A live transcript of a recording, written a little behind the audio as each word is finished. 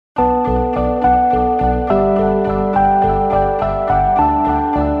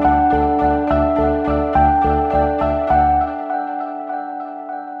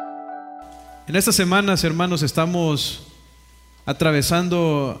En estas semanas, hermanos, estamos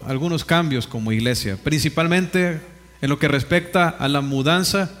atravesando algunos cambios como iglesia, principalmente en lo que respecta a la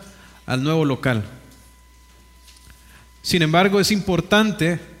mudanza al nuevo local. Sin embargo, es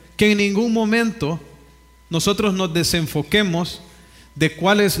importante que en ningún momento nosotros nos desenfoquemos de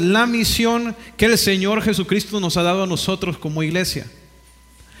cuál es la misión que el Señor Jesucristo nos ha dado a nosotros como iglesia.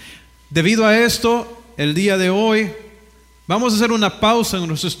 Debido a esto, el día de hoy vamos a hacer una pausa en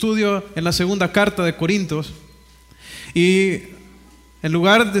nuestro estudio en la segunda carta de Corintios, y en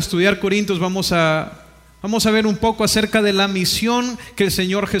lugar de estudiar Corintios vamos a ver un poco acerca de la misión que el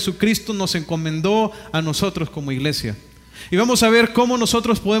Señor Jesucristo nos encomendó a nosotros como iglesia. Y vamos a ver cómo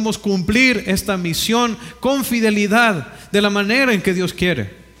nosotros podemos cumplir esta misión con fidelidad, de la manera en que Dios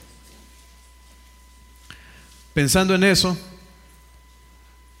quiere. Pensando en eso,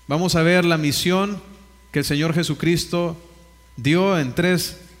 vamos a ver la misión que el Señor Jesucristo dio en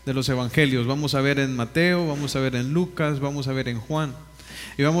 3 de los evangelios. Vamos a ver en Mateo, vamos a ver en Lucas, vamos a ver en Juan.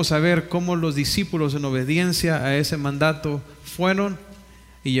 Y vamos a ver cómo los discípulos, en obediencia a ese mandato, fueron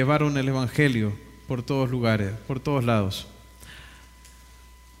y llevaron el evangelio por todos lugares, por todos lados.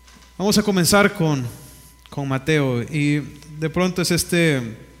 Vamos a comenzar con Mateo, y de pronto es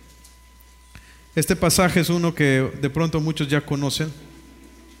este pasaje es uno que de pronto muchos ya conocen.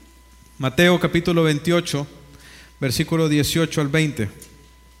 Mateo capítulo 28, versículo 18 al 20.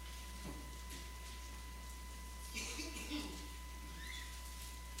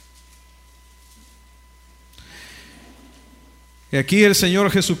 Y aquí el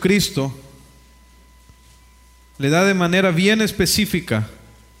Señor Jesucristo le da de manera bien específica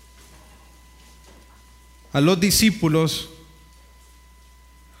a los discípulos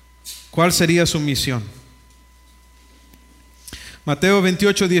cuál sería su misión. Mateo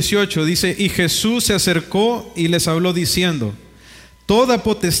 28, 18 dice: y Jesús se acercó y les habló diciendo: toda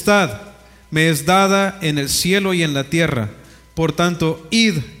potestad me es dada en el cielo y en la tierra. Por tanto,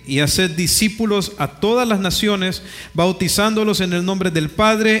 id y haced discípulos a todas las naciones, bautizándolos en el nombre del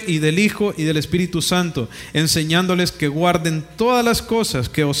Padre y del Hijo y del Espíritu Santo, enseñándoles que guarden todas las cosas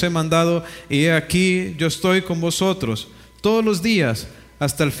que os he mandado, y he aquí yo estoy con vosotros todos los días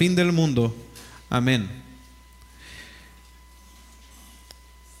hasta el fin del mundo. Amén.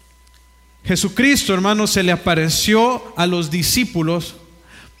 Jesucristo, hermanos, se le apareció a los discípulos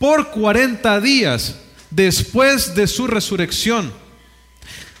por 40 días después de su resurrección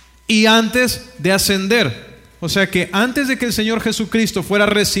y antes de ascender. O sea que antes de que el Señor Jesucristo fuera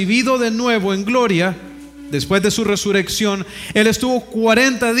recibido de nuevo en gloria, después de su resurrección, Él estuvo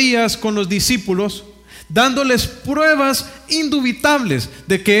 40 días con los discípulos, dándoles pruebas indubitables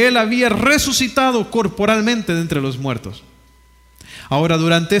de que Él había resucitado corporalmente de entre los muertos. Ahora,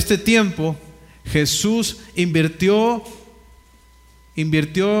 durante este tiempo, Jesús invirtió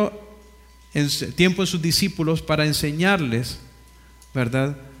tiempo en sus discípulos para enseñarles,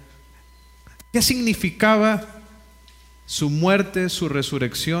 ¿verdad?, qué significaba su muerte, su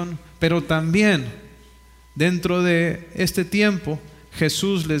resurrección. Pero también dentro de este tiempo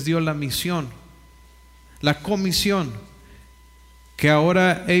Jesús les dio la misión, la comisión, que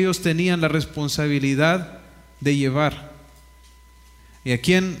ahora ellos tenían la responsabilidad de llevar. Y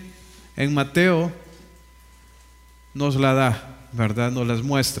aquí en Mateo nos la da, ¿verdad?, nos las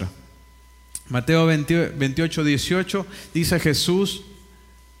muestra. Mateo 28, 18 dice Jesús: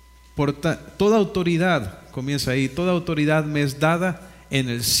 por toda autoridad, comienza ahí, toda autoridad me es dada en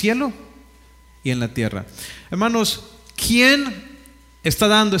el cielo y en la tierra. Hermanos, ¿quién está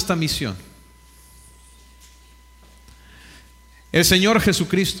dando esta misión? El Señor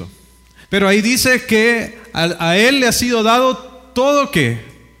Jesucristo. Pero ahí dice que a Él le ha sido dado todo, ¿qué?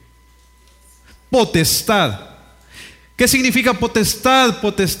 Potestad. ¿Qué significa potestad?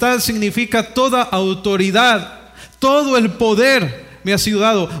 Potestad significa toda autoridad, todo el poder me ha sido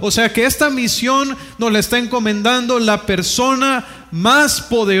dado. O sea que esta misión nos la está encomendando la persona más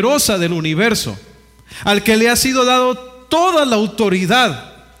poderosa del universo, al que le ha sido dado toda la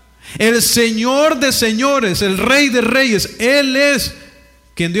autoridad, el Señor de señores, el Rey de reyes. Él es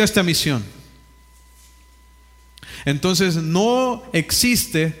quien dio esta misión. Entonces no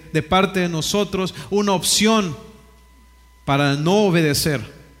existe de parte de nosotros una opción para no obedecer.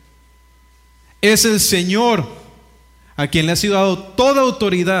 Es el Señor, a quien le ha sido dado toda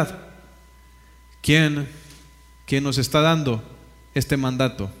autoridad, quien nos está dando este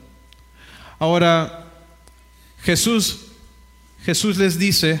mandato. Ahora, Jesús les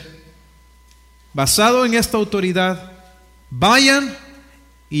dice, basado en esta autoridad, vayan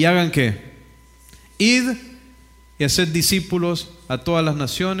y hagan ¿qué? Id y haced discípulos a todas las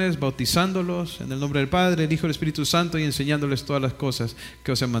naciones, bautizándolos en el nombre del Padre, el Hijo y el Espíritu Santo, y enseñándoles todas las cosas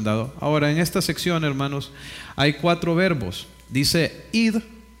que os he mandado. Ahora, en esta sección, hermanos, hay 4 verbos. Dice id,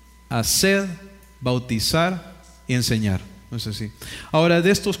 haced, bautizar y enseñar. No es así. Ahora,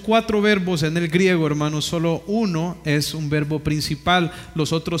 de estos 4 verbos en el griego, hermanos, solo uno es un verbo principal.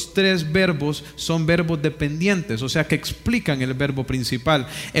 Los otros 3 verbos son verbos dependientes, o sea que explican el verbo principal.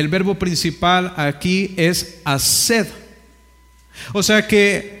 El verbo principal aquí es haced. O sea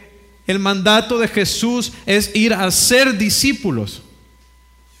que el mandato de Jesús es ir a ser discípulos.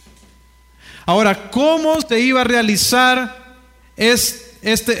 Ahora, ¿cómo se iba a realizar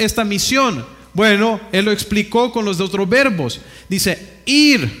esta misión? Bueno, Él lo explicó con los otros verbos. Dice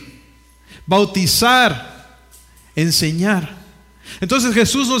ir, bautizar, enseñar. Entonces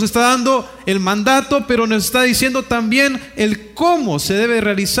Jesús nos está dando el mandato, pero nos está diciendo también el cómo se debe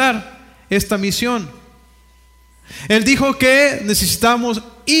realizar esta misión. Él dijo que necesitamos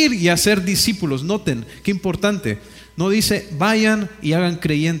ir y hacer discípulos. Noten, qué importante. No dice vayan y hagan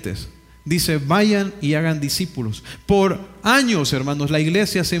creyentes. Dice vayan y hagan discípulos. Por años, hermanos, la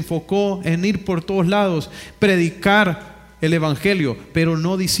iglesia se enfocó en ir por todos lados, predicar el evangelio, pero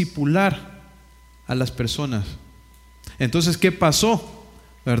no discipular a las personas. Entonces, ¿qué pasó?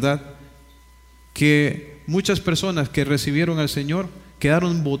 ¿Verdad? Que muchas personas que recibieron al Señor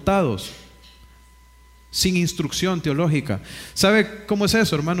quedaron botados, sin instrucción teológica. ¿Sabe cómo es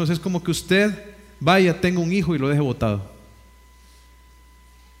eso, hermanos? Es como que usted vaya, tenga un hijo y lo deje botado.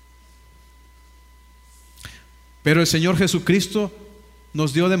 Pero el Señor Jesucristo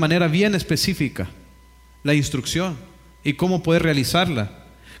nos dio de manera bien específica la instrucción y cómo poder realizarla.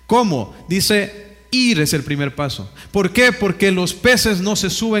 ¿Cómo? Dice, ir es el primer paso. ¿Por qué? Porque los peces no se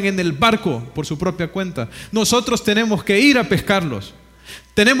suben en el barco por su propia cuenta. Nosotros tenemos que ir a pescarlos.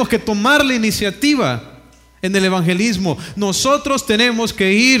 Tenemos que tomar la iniciativa en el evangelismo. Nosotros tenemos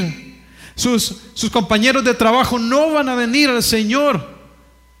que ir. Sus compañeros de trabajo no van a venir al Señor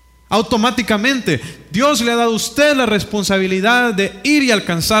automáticamente. Dios le ha dado a usted la responsabilidad de ir y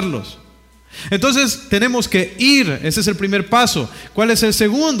alcanzarlos. Entonces tenemos que ir. Ese es el primer paso. ¿Cuál es el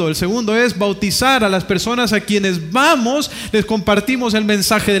segundo? El segundo es bautizar a las personas a quienes vamos, les compartimos el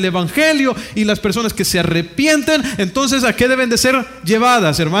mensaje del evangelio, y las personas que se arrepienten, entonces ¿a qué deben de ser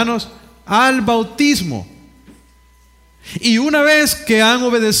llevadas, hermanos? Al bautismo. Y una vez que han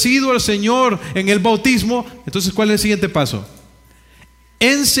obedecido al Señor en el bautismo, entonces ¿cuál es el siguiente paso?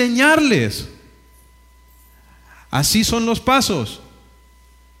 Enseñarles. Así son los pasos.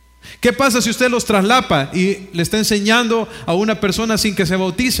 ¿Qué pasa si usted los traslapa y le está enseñando a una persona sin que se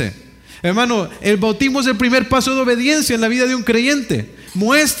bautice? Hermano, el bautismo es el primer paso de obediencia en la vida de un creyente.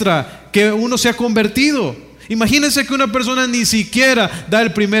 Muestra que uno se ha convertido. Imagínense que una persona ni siquiera da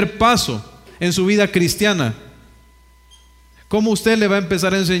el primer paso en su vida cristiana. ¿Cómo usted le va a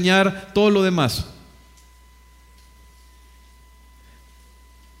empezar a enseñar todo lo demás?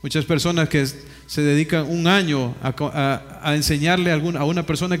 Muchas personas que se dedican un año a enseñarle a una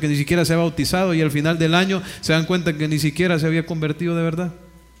persona que ni siquiera se ha bautizado, y al final del año se dan cuenta que ni siquiera se había convertido de verdad.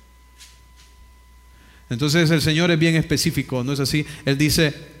 Entonces el Señor es bien específico, ¿no es así? Él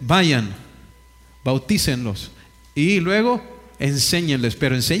dice, vayan, bautícenlos y luego enséñenles.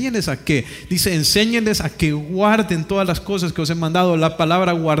 Pero enséñenles a qué. Dice, enséñenles a que guarden todas las cosas que os he mandado. La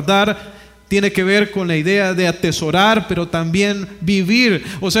palabra guardar tiene que ver con la idea de atesorar, pero también vivir.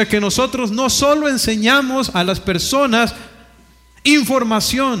 O sea que nosotros no solo enseñamos a las personas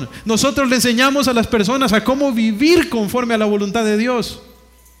información, nosotros le enseñamos a las personas a cómo vivir conforme a la voluntad de Dios.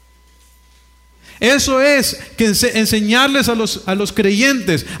 Eso es que enseñarles a los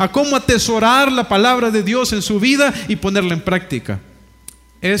creyentes a cómo atesorar la palabra de Dios en su vida y ponerla en práctica.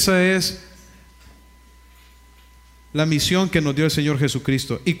 Esa es la misión que nos dio el Señor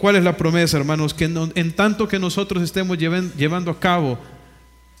Jesucristo. ¿Y cuál es la promesa, hermanos? Que en tanto que nosotros estemos llevando a cabo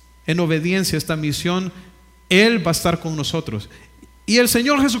en obediencia esta misión, Él va a estar con nosotros. Y el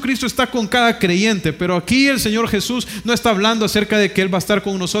Señor Jesucristo está con cada creyente, pero aquí el Señor Jesús no está hablando acerca de que Él va a estar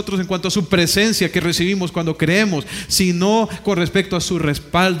con nosotros en cuanto a su presencia que recibimos cuando creemos, sino con respecto a su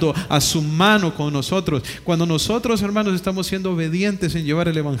respaldo, a su mano con nosotros. Cuando nosotros, hermanos, estamos siendo obedientes en llevar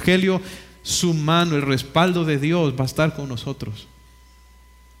el evangelio, su mano, el respaldo de Dios va a estar con nosotros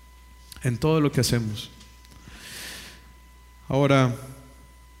en todo lo que hacemos. Ahora,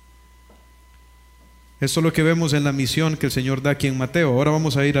 eso es lo que vemos en la misión que el Señor da aquí en Mateo. Ahora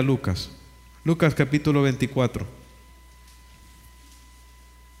vamos a ir a Lucas. Lucas capítulo 24.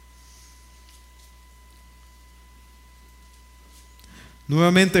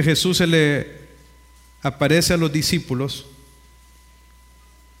 Nuevamente Jesús se le aparece a los discípulos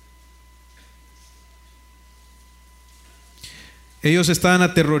Ellos estaban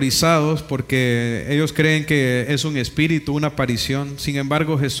aterrorizados porque ellos creen que es un espíritu, una aparición. Sin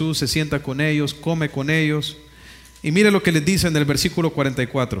embargo, Jesús se sienta con ellos, come con ellos. Y mire lo que les dice en el versículo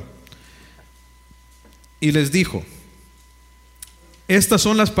 44. Y les dijo: estas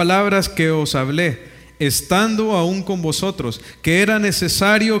son las palabras que os hablé, estando aún con vosotros, que era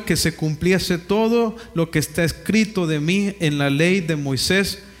necesario que se cumpliese todo lo que está escrito de mí en la ley de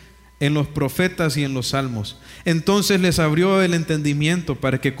Moisés, en los profetas y en los salmos. Entonces les abrió el entendimiento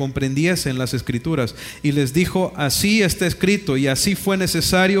para que comprendiesen las escrituras, y les dijo: así está escrito, y así fue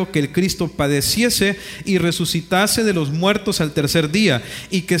necesario que el Cristo padeciese y resucitase de los muertos al tercer día,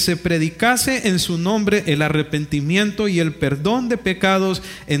 y que se predicase en su nombre el arrepentimiento y el perdón de pecados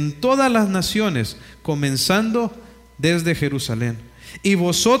en todas las naciones, comenzando desde Jerusalén. Y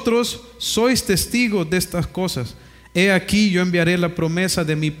vosotros sois testigos de estas cosas. He aquí, yo enviaré la promesa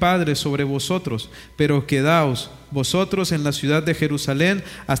de mi Padre sobre vosotros, pero quedaos vosotros en la ciudad de Jerusalén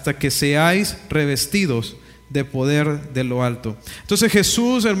hasta que seáis revestidos de poder de lo alto. Entonces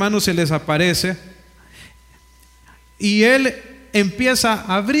Jesús, hermanos, se les aparece y Él empieza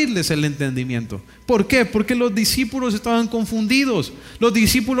a abrirles el entendimiento. ¿Por qué? Porque los discípulos estaban confundidos. Los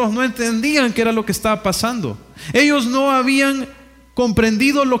discípulos no entendían qué era lo que estaba pasando. Ellos no habían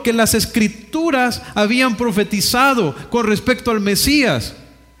comprendido lo que las escrituras habían profetizado con respecto al Mesías.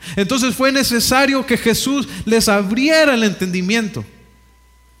 Entonces fue necesario que Jesús les abriera el entendimiento.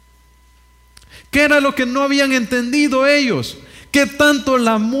 ¿Qué era lo que no habían entendido ellos? Que tanto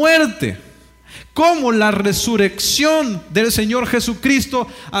la muerte como la resurrección del Señor Jesucristo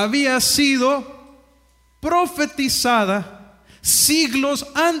había sido profetizada siglos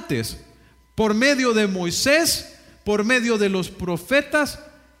antes por medio de Moisés, por medio de los profetas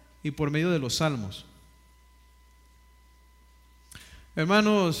y por medio de los salmos.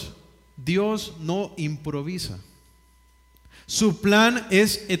 Hermanos, Dios no improvisa. Su plan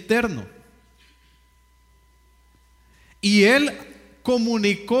es eterno. Y Él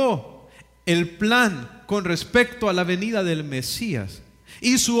comunicó el plan con respecto a la venida del Mesías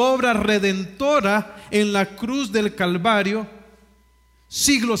y su obra redentora en la cruz del Calvario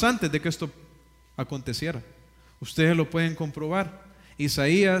siglos antes de que esto aconteciera. Ustedes lo pueden comprobar.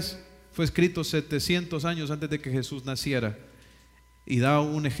 Isaías fue escrito 700 años antes de que Jesús naciera, y da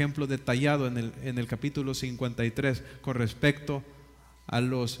un ejemplo detallado en el capítulo 53 con respecto a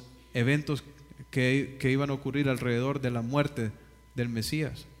los eventos que iban a ocurrir alrededor de la muerte del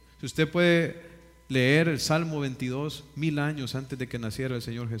Mesías. Si usted puede leer el Salmo 22, 1000 años antes de que naciera el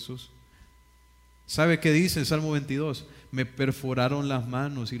Señor Jesús. ¿Sabe qué dice el Salmo 22? Me perforaron las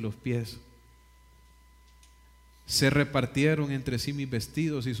manos y los pies. Se repartieron entre sí mis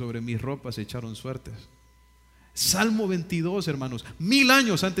vestidos y sobre mis ropas echaron suertes. Salmo 22, hermanos, 1000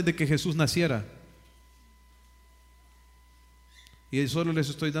 años antes de que Jesús naciera. Y solo les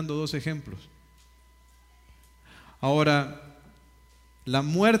estoy dando 2 ejemplos. Ahora, la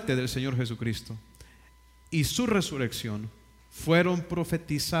muerte del Señor Jesucristo y su resurrección fueron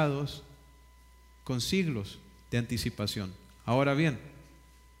profetizados con siglos de anticipación. Ahora bien,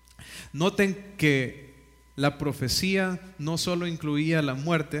 noten que la profecía no solo incluía la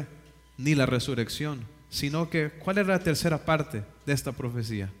muerte ni la resurrección, sino que ¿cuál era la tercera parte de esta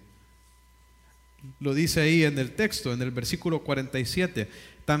profecía? Lo dice ahí en el texto, en el versículo 47.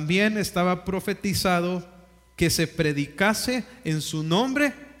 También estaba profetizado que se predicase en su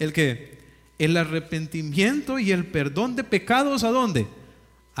nombre ¿el qué? El arrepentimiento y el perdón de pecados. ¿A dónde?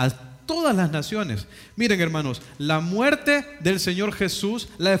 A todas las naciones. Miren, hermanos, la muerte del Señor Jesús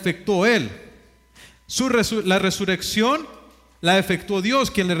la efectuó Él. La resurrección la efectuó Dios,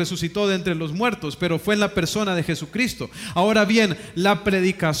 quien le resucitó de entre los muertos, pero fue en la persona de Jesucristo. Ahora bien, la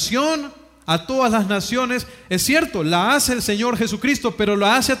predicación a todas las naciones, es cierto, la hace el Señor Jesucristo, pero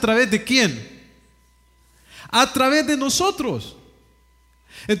la hace a través de ¿quién? A través de nosotros.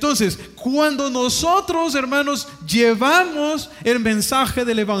 Entonces, cuando nosotros, hermanos, llevamos el mensaje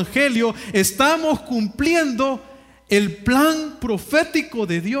del Evangelio, estamos cumpliendo el plan profético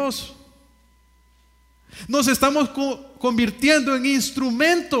de Dios. Nos estamos convirtiendo en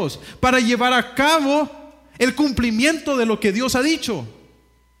instrumentos para llevar a cabo el cumplimiento de lo que Dios ha dicho.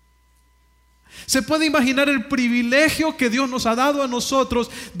 Se puede imaginar el privilegio que Dios nos ha dado a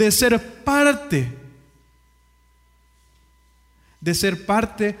nosotros de ser parte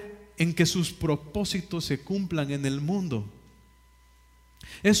en que sus propósitos se cumplan en el mundo.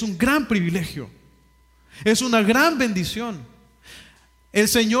 Es un gran privilegio, es una gran bendición. El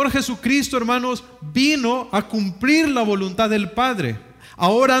Señor Jesucristo, hermanos, vino a cumplir la voluntad del Padre.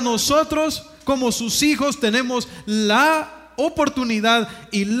 Ahora nosotros, como sus hijos, tenemos la oportunidad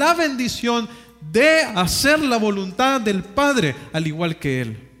y la bendición de hacer la voluntad del Padre, al igual que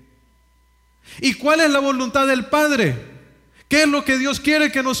Él. ¿Y cuál es la voluntad del Padre? ¿Qué es lo que Dios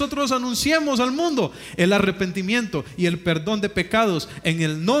quiere que nosotros anunciemos al mundo? El arrepentimiento y el perdón de pecados en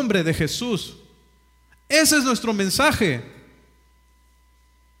el nombre de Jesús. Ese es nuestro mensaje.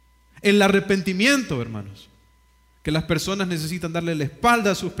 El arrepentimiento, hermanos. Que las personas necesitan darle la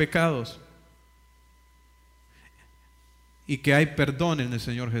espalda a sus pecados. Y que hay perdón en el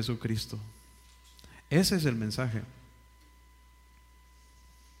Señor Jesucristo. Ese es el mensaje.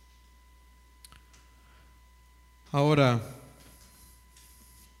 Ahora,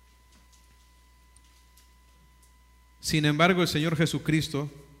 sin embargo, el Señor Jesucristo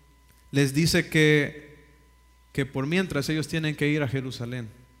les dice que por mientras ellos tienen que ir a Jerusalén.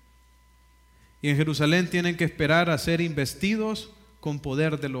 Y en Jerusalén tienen que esperar a ser investidos con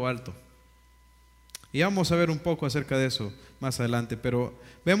poder de lo alto. Y vamos a ver un poco acerca de eso más adelante. Pero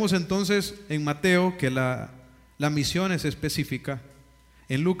vemos entonces en Mateo que la misión es específica.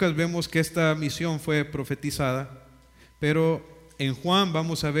 En Lucas vemos que esta misión fue profetizada. Pero en Juan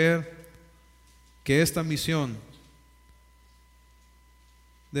vamos a ver que esta misión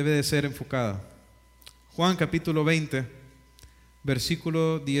debe de ser enfocada. Juan capítulo 20,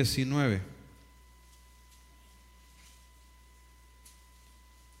 versículo 19.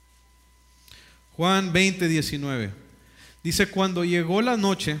 Juan 20, 19. Dice: cuando llegó la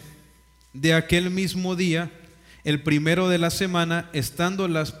noche de aquel mismo día, el primero de la semana, estando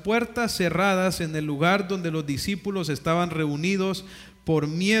las puertas cerradas en el lugar donde los discípulos estaban reunidos por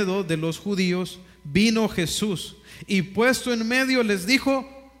miedo de los judíos, vino Jesús y puesto en medio les dijo: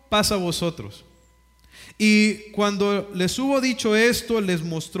 pasa vosotros. Y cuando les hubo dicho esto, les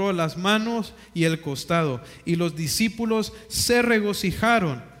mostró las manos y el costado, y los discípulos se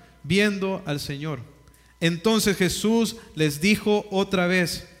regocijaron viendo al Señor. Entonces Jesús les dijo otra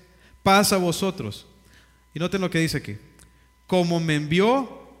vez: pasa vosotros. Y noten lo que dice aquí: como me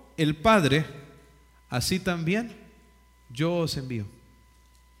envió el Padre, así también yo os envío.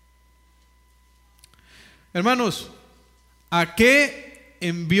 Hermanos, ¿a qué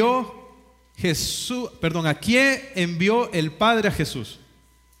envió Jesús? Perdón, ¿a quién envió el Padre a Jesús?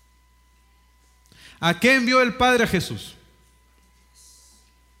 ¿A qué envió el Padre a Jesús?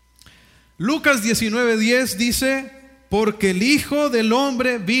 Lucas 19:10 dice: porque el Hijo del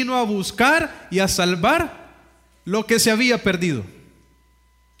Hombre vino a buscar y a salvar lo que se había perdido.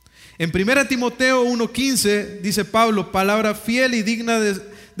 En 1 Timoteo 1:15 dice Pablo, palabra fiel y digna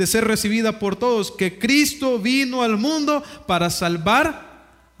de ser recibida por todos, que Cristo vino al mundo para salvar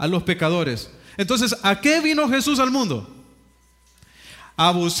a los pecadores. Entonces, ¿a qué vino Jesús al mundo?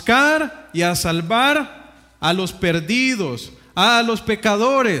 A buscar y a salvar a los perdidos, a los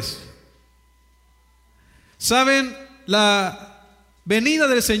pecadores. ¿Saben? La venida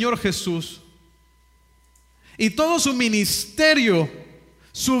del Señor Jesús y todo su ministerio,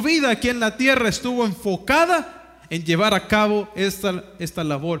 su vida aquí en la tierra estuvo enfocada en llevar a cabo esta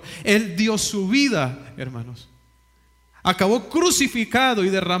labor. Él dio su vida, hermanos. Acabó crucificado y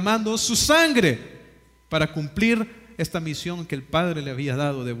derramando su sangre para cumplir esta misión que el Padre le había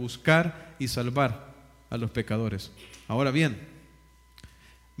dado de buscar y salvar a los pecadores. Ahora bien,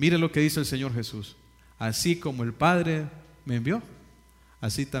 mire lo que dice el Señor Jesús: así como el Padre me envió,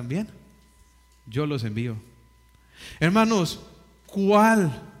 así también yo los envío. Hermanos,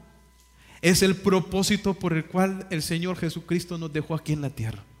 ¿cuál es el propósito por el cual el Señor Jesucristo nos dejó aquí en la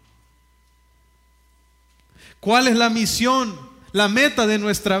tierra? ¿Cuál es la misión, la meta de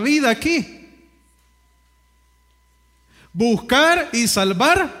nuestra vida aquí? Buscar y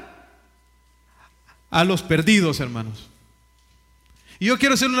salvar a los perdidos, hermanos. Y yo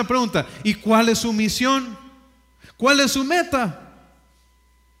quiero hacer una pregunta: ¿y cuál es su misión? ¿Cuál es su meta?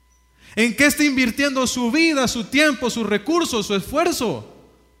 ¿En qué está invirtiendo su vida, su tiempo, sus recursos, su esfuerzo?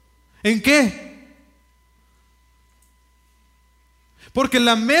 ¿En qué? Porque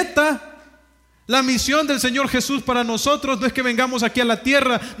la meta, la misión del Señor Jesús para nosotros no es que vengamos aquí a la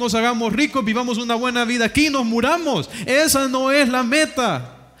tierra, nos hagamos ricos, vivamos una buena vida aquí, nos muramos. Esa no es la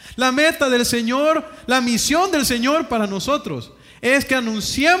meta. La meta del Señor, la misión del Señor para nosotros es que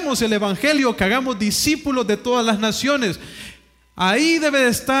anunciemos el Evangelio, que hagamos discípulos de todas las naciones. Ahí debe de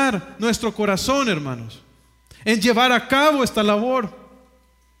estar nuestro corazón, hermanos, en llevar a cabo esta labor.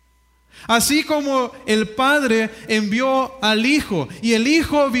 Así como el Padre envió al Hijo y el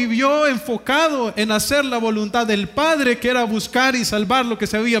Hijo vivió enfocado en hacer la voluntad del Padre, que era buscar y salvar lo que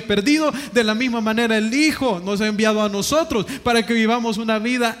se había perdido, de la misma manera el Hijo nos ha enviado a nosotros para que vivamos una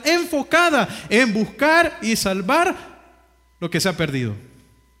vida enfocada en buscar y salvar lo que se ha perdido.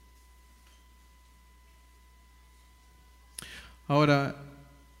 Ahora,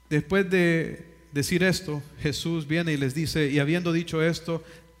 después de decir esto, Jesús viene y les dice, y habiendo dicho esto,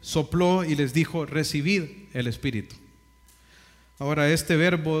 sopló y les dijo, recibid el Espíritu. Ahora, este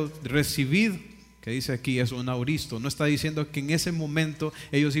verbo recibid, que dice aquí, es un auristo. No está diciendo que en ese momento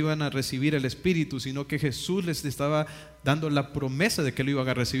ellos iban a recibir el Espíritu, sino que Jesús les estaba dando la promesa de que lo iban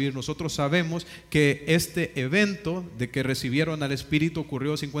a recibir. Nosotros sabemos que este evento de que recibieron al Espíritu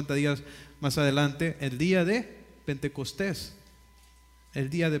ocurrió 50 días más adelante, el día de Pentecostés. El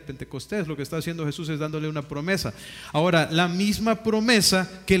día de Pentecostés, lo que está haciendo Jesús es dándole una promesa. Ahora, la misma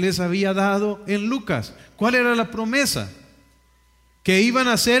promesa que les había dado en Lucas. ¿Cuál era la promesa? Que iban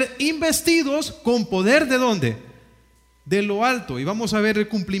a ser investidos con poder, ¿de dónde? De lo alto. Y vamos a ver el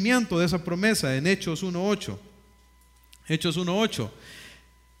cumplimiento de esa promesa en Hechos 1:8. Hechos 1:8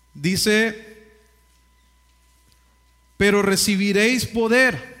 dice, pero recibiréis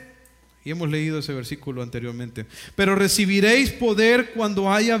poder. Y hemos leído ese versículo anteriormente. Pero recibiréis poder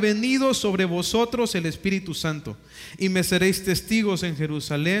cuando haya venido sobre vosotros el Espíritu Santo. Y me seréis testigos en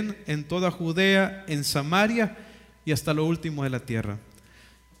Jerusalén, en toda Judea, en Samaria y hasta lo último de la tierra.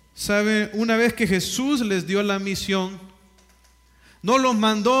 ¿Sabe? Una vez que Jesús les dio la misión, no los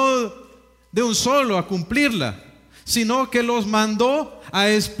mandó de un solo a cumplirla, sino que los mandó a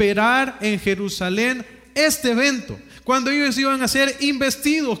esperar en Jerusalén este evento, cuando ellos iban a ser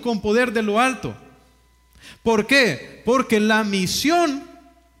investidos con poder de lo alto. ¿Por qué? Porque la misión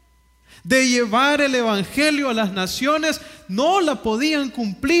de llevar el evangelio a las naciones no la podían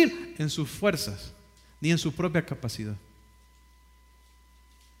cumplir en sus fuerzas ni en su propia capacidad.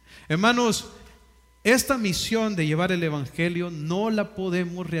 Hermanos, esta misión de llevar el evangelio no la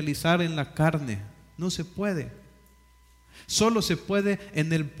podemos realizar en la carne, no se puede. Solo se puede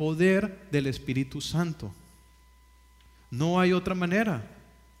en el poder del Espíritu Santo. No hay otra manera.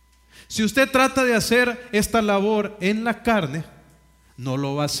 Si usted trata de hacer esta labor en la carne, no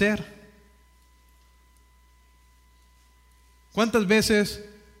lo va a hacer. ¿Cuántas veces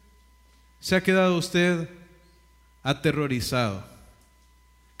se ha quedado usted aterrorizado?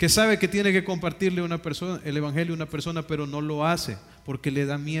 Que sabe que tiene que compartirle el evangelio a una persona, pero no lo hace porque le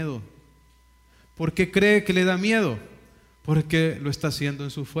da miedo. ¿Por qué cree que le da miedo? Porque lo está haciendo en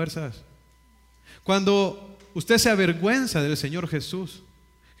sus fuerzas. Cuando usted se avergüenza del Señor Jesús,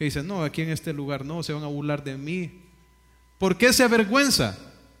 que dice, no, aquí en este lugar no, se van a burlar de mí. ¿Por qué se avergüenza?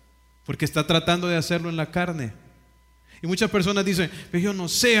 Porque está tratando de hacerlo en la carne. Y muchas personas dicen, pero yo no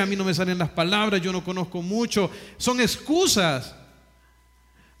sé, a mí no me salen las palabras, yo no conozco mucho. Son excusas.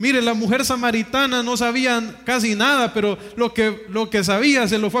 Mire, la mujer samaritana no sabían casi nada, pero lo que sabía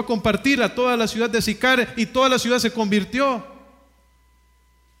se lo fue a compartir a toda la ciudad de Sicar y toda la ciudad se convirtió.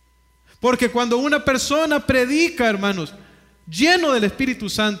 Porque cuando una persona predica, hermanos, lleno del Espíritu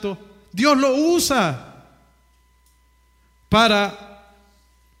Santo, Dios lo usa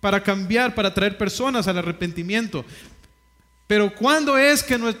para cambiar, para traer personas al arrepentimiento. Pero ¿cuándo es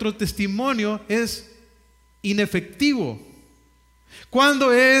que nuestro testimonio es inefectivo?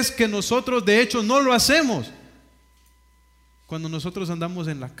 ¿Cuándo es que nosotros de hecho no lo hacemos? Cuando nosotros andamos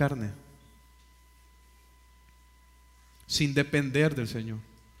en la carne, sin depender del Señor.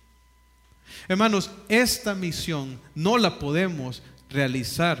 Hermanos, esta misión no la podemos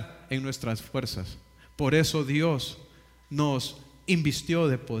realizar en nuestras fuerzas. Por eso Dios nos invistió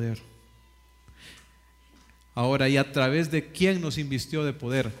de poder. Ahora, ¿y a través de quién nos invistió de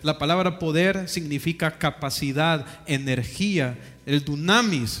poder? La palabra poder significa capacidad, energía. El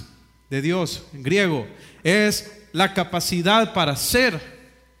dunamis de Dios en griego es la capacidad para ser.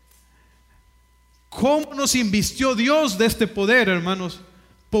 ¿Cómo nos invistió Dios de este poder, hermanos?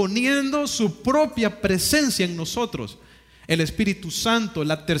 Poniendo su propia presencia en nosotros. El Espíritu Santo,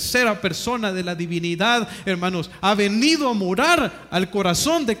 la tercera persona de la divinidad, hermanos, ha venido a morar al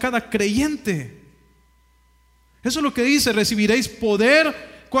corazón de cada creyente. Eso es lo que dice, recibiréis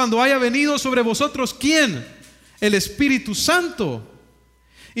poder cuando haya venido sobre vosotros, ¿quién? El Espíritu Santo.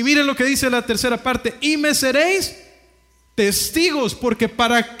 Y miren lo que dice la tercera parte, y me seréis testigos, porque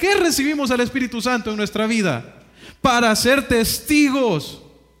 ¿para qué recibimos al Espíritu Santo en nuestra vida? Para ser testigos.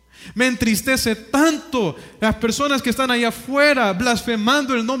 Me entristece tanto las personas que están allá afuera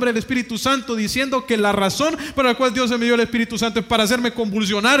blasfemando el nombre del Espíritu Santo, diciendo que la razón por la cual Dios me dio el Espíritu Santo es para hacerme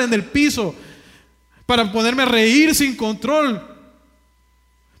convulsionar en el piso, para ponerme a reír sin control,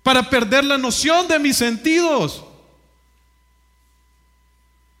 para perder la noción de mis sentidos.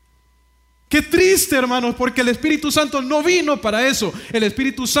 Qué triste, hermanos, porque el Espíritu Santo no vino para eso. El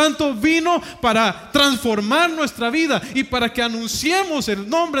Espíritu Santo vino para transformar nuestra vida y para que anunciemos el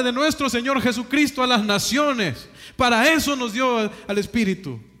nombre de nuestro Señor Jesucristo a las naciones. Para eso nos dio al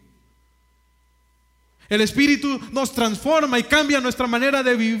Espíritu. El Espíritu nos transforma y cambia nuestra manera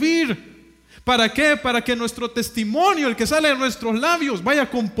de vivir, ¿Para qué? Para que nuestro testimonio, el que sale de nuestros labios, vaya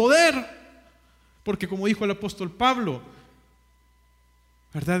con poder. Porque como dijo el apóstol Pablo,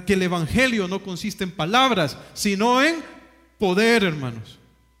 ¿verdad? Que el evangelio no consiste en palabras, sino en poder, hermanos.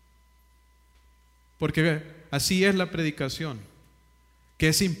 Porque así es la predicación, que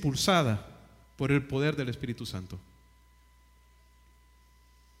es impulsada por el poder del Espíritu Santo.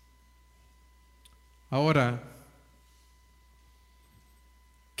 Ahora,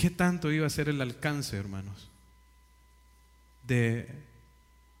 ¿qué tanto iba a ser el alcance, hermanos, de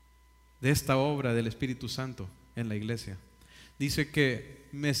esta obra del Espíritu Santo en la iglesia? Dice que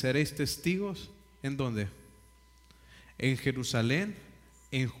me seréis testigos, ¿en dónde? En Jerusalén,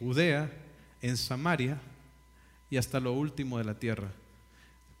 en Judea, en Samaria y hasta lo último de la tierra.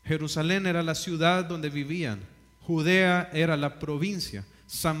 Jerusalén era la ciudad donde vivían, Judea era la provincia,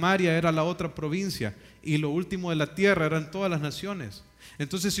 Samaria era la otra provincia y lo último de la tierra eran todas las naciones.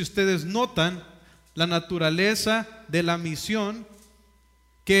 Entonces, si ustedes notan la naturaleza de la misión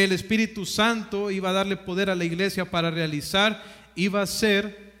que el Espíritu Santo iba a darle poder a la iglesia para realizar, iba a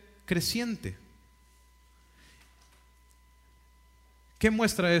ser creciente. ¿Qué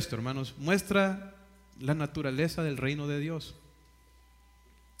muestra esto, hermanos? Muestra la naturaleza del reino de Dios.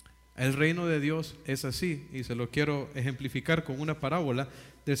 El reino de Dios es así, y se lo quiero ejemplificar con una parábola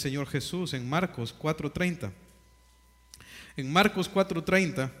del Señor Jesús en Marcos 4:30. En Marcos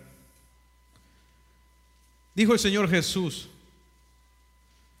 4:30 dijo el Señor Jesús: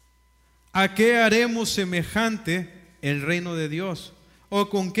 ¿a qué haremos semejante el reino de Dios? ¿O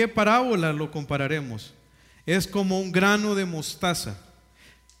con qué parábola lo compararemos? Es como un grano de mostaza,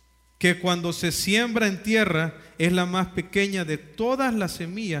 que cuando se siembra en tierra es la más pequeña de todas las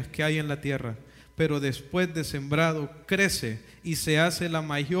semillas que hay en la tierra, pero después de sembrado crece y se hace la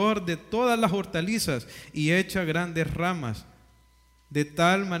mayor de todas las hortalizas y echa grandes ramas, de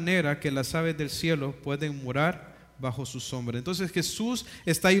tal manera que las aves del cielo pueden morar bajo su sombra. Entonces Jesús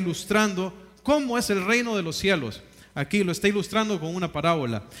está ilustrando cómo es el reino de los cielos. Aquí lo está ilustrando con una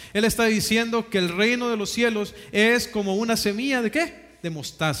parábola. Él está diciendo que el reino de los cielos es como una semilla ¿de qué? De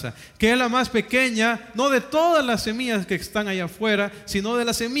mostaza, que es la más pequeña, no de todas las semillas que están allá afuera, sino de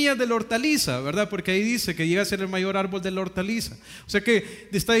las semillas de la hortaliza, ¿verdad? Porque ahí dice que llega a ser el mayor árbol de la hortaliza. O sea que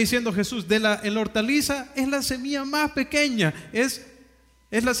está diciendo Jesús, en la hortaliza es la semilla más pequeña, es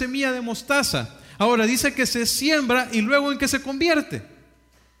la semilla de mostaza. Ahora dice que se siembra y luego ¿en qué se convierte?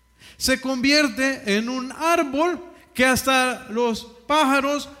 Se convierte en un árbol que hasta los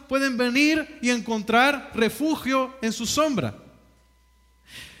pájaros pueden venir y encontrar refugio en su sombra.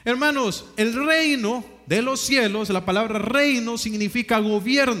 Hermanos, el reino de los cielos, la palabra reino significa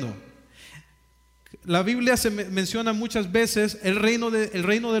gobierno. La Biblia se menciona muchas veces el reino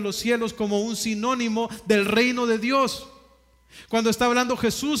de los cielos como un sinónimo del reino de Dios. Cuando está hablando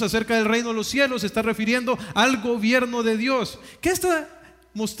Jesús acerca del reino de los cielos, se está refiriendo al gobierno de Dios. ¿Qué está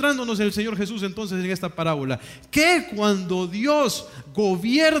mostrándonos el Señor Jesús entonces en esta parábola? Que cuando Dios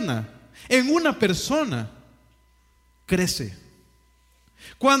gobierna en una persona, crece.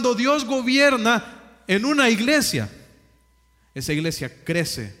 Cuando Dios gobierna en una iglesia, esa iglesia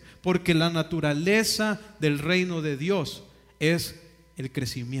crece, porque la naturaleza del reino de Dios es el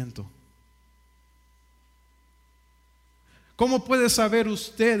crecimiento. ¿Cómo puede saber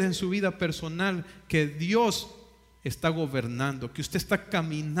usted en su vida personal que Dios está gobernando, que usted está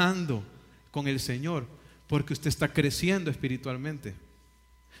caminando con el Señor? Porque usted está creciendo espiritualmente.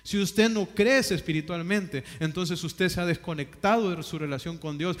 Si usted no crece espiritualmente, entonces usted se ha desconectado de su relación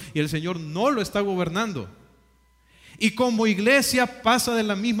con Dios y el Señor no lo está gobernando. Y como iglesia pasa de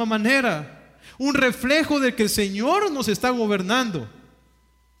la misma manera. Un reflejo de que el Señor nos está gobernando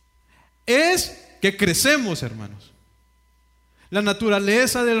es que crecemos, hermanos. La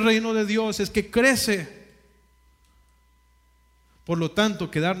naturaleza del reino de Dios es que crece. Por lo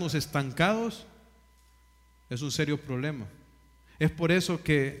tanto, quedarnos estancados es un serio problema. Es por eso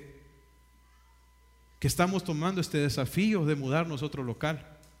que estamos tomando este desafío de mudarnos a otro local.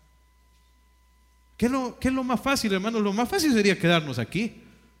 ¿Qué es lo más fácil, hermanos? Lo más fácil sería quedarnos aquí,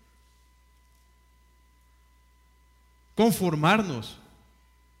 conformarnos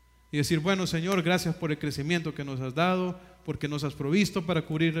y decir: bueno, Señor, gracias por el crecimiento que nos has dado, porque nos has provisto para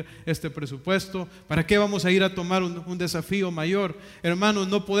cubrir este presupuesto. ¿Para qué vamos a ir a tomar un desafío mayor? Hermanos,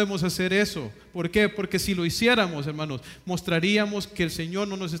 no podemos hacer eso. ¿Por qué? Porque si lo hiciéramos, hermanos, mostraríamos que el Señor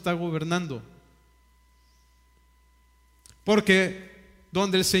no nos está gobernando. Porque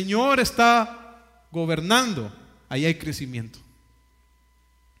donde el Señor está gobernando, ahí hay crecimiento.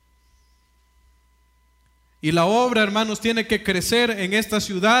 Y la obra, hermanos, tiene que crecer en esta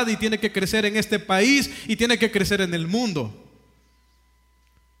ciudad y tiene que crecer en este país y tiene que crecer en el mundo.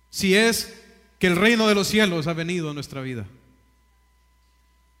 Si es que el reino de los cielos ha venido a nuestra vida.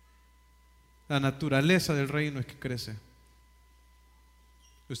 La naturaleza del reino es que crece.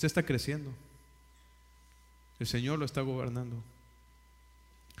 Usted está creciendo. El Señor lo está gobernando.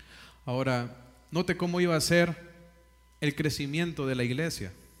 Ahora, note cómo iba a ser el crecimiento de la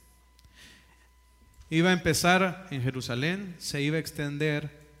iglesia. Iba a empezar en Jerusalén, se iba a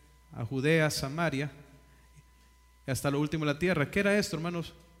extender a Judea, Samaria, hasta lo último de la tierra. ¿Qué era esto,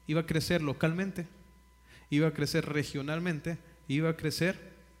 hermanos? Iba a crecer localmente, iba a crecer regionalmente, iba a crecer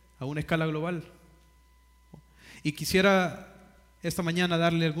a una escala global. Y quisiera esta mañana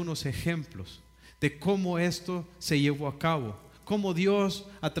darle algunos ejemplos de cómo esto se llevó a cabo, cómo Dios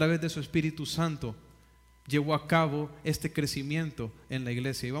a través de su Espíritu Santo llevó a cabo este crecimiento en la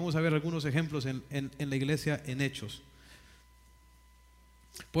iglesia. Y vamos a ver algunos ejemplos en la iglesia en Hechos.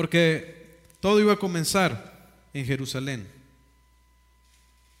 Porque todo iba a comenzar en Jerusalén.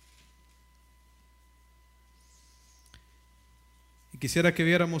 Y quisiera que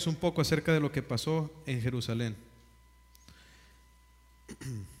viéramos un poco acerca de lo que pasó en Jerusalén.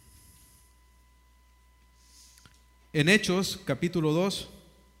 En Hechos capítulo 2,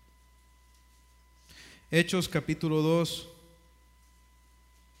 Hechos capítulo 2,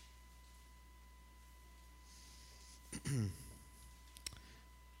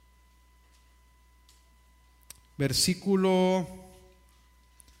 versículo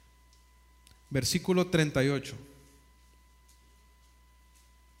 38.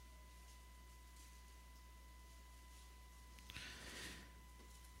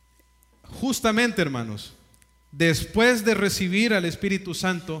 Justamente, hermanos, después de recibir al Espíritu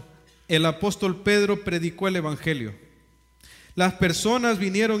Santo, el apóstol Pedro predicó el Evangelio. Las personas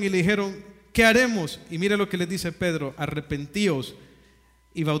vinieron y le dijeron: ¿qué haremos? Y mire lo que les dice Pedro: arrepentíos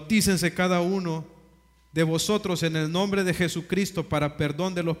y bautícense cada uno de vosotros en el nombre de Jesucristo para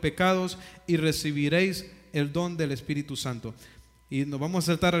perdón de los pecados y recibiréis el don del Espíritu Santo. Y nos vamos a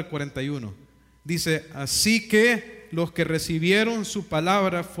saltar al 41. Dice: así que los que recibieron su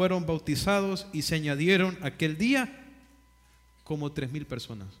palabra fueron bautizados y se añadieron aquel día como 3,000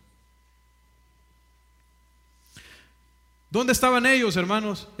 personas. ¿Dónde estaban ellos,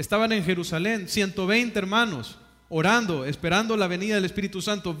 hermanos? Estaban en Jerusalén, 120 hermanos, orando, esperando la venida del Espíritu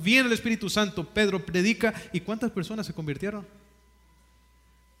Santo. Viene el Espíritu Santo, Pedro predica, ¿y cuántas personas se convirtieron?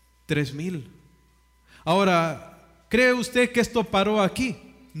 3,000. Ahora, ¿cree usted que esto paró aquí?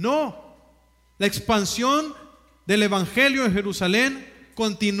 No. La expansión del Evangelio en Jerusalén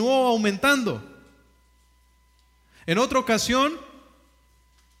continuó aumentando. En otra ocasión,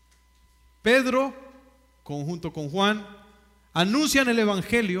 Pedro, junto con Juan, anuncian el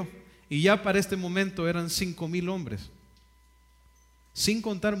Evangelio y ya para este momento eran 5,000 hombres, sin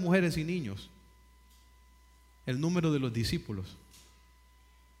contar mujeres y niños, el número de los discípulos.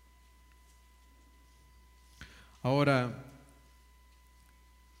 Ahora,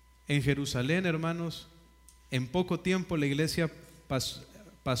 en Jerusalén, hermanos, en poco tiempo la iglesia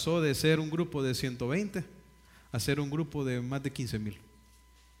pasó de ser un grupo de 120 a ser un grupo de más de 15,000.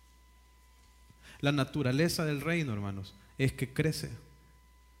 La naturaleza del reino, hermanos, es que crece.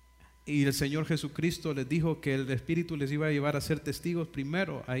 Y el Señor Jesucristo les dijo que el Espíritu les iba a llevar a ser testigos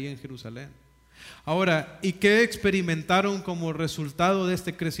primero ahí en Jerusalén. Ahora, ¿y qué experimentaron como resultado de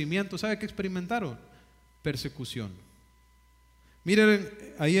este crecimiento? ¿Sabe qué experimentaron? Persecución. Miren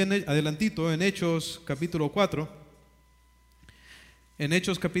ahí adelantito en Hechos capítulo 4. En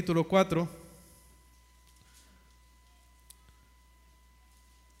Hechos capítulo 4,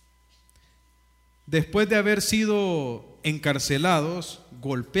 después de haber sido encarcelados,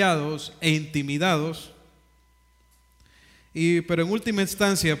 golpeados e intimidados, pero en última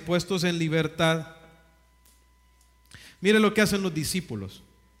instancia puestos en libertad, mire lo que hacen los discípulos.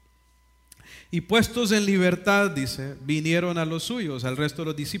 Y puestos en libertad, dice, vinieron a los suyos, al resto de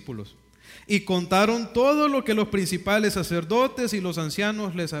los discípulos, y contaron todo lo que los principales sacerdotes y los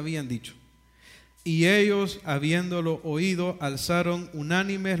ancianos les habían dicho. Y ellos, habiéndolo oído, alzaron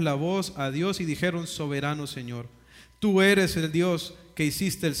unánimes la voz a Dios y dijeron: soberano Señor, tú eres el Dios que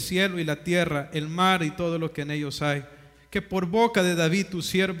hiciste el cielo y la tierra, el mar y todo lo que en ellos hay, que por boca de David tu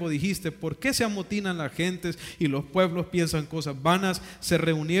siervo dijiste: ¿por qué se amotinan las gentes y los pueblos piensan cosas vanas? Se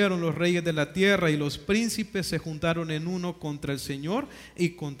reunieron los reyes de la tierra y los príncipes se juntaron en uno contra el Señor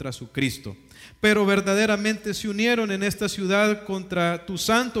y contra su Cristo. Pero verdaderamente se unieron en esta ciudad contra tu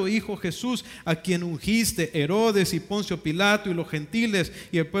santo Hijo Jesús, a quien ungiste Herodes y Poncio Pilato y los gentiles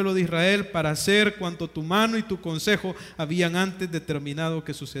y el pueblo de Israel para hacer cuanto tu mano y tu consejo habían antes determinado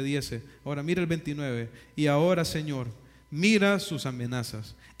que sucediese. Ahora mira el 29. Y ahora, Señor, mira sus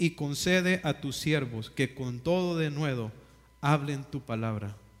amenazas y concede a tus siervos que con todo denuedo hablen tu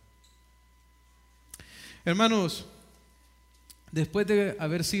palabra. Hermanos, después de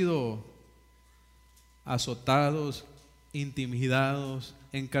haber sido azotados, intimidados,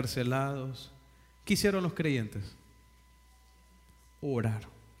 encarcelados, ¿qué hicieron los creyentes? Orar.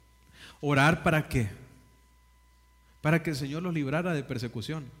 ¿Orar para qué? Para que el Señor los librara de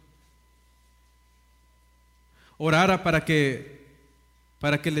persecución. Orara para que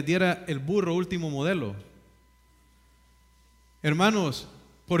les diera el burro último modelo. Hermanos,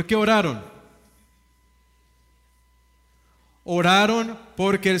 ¿por qué oraron? Oraron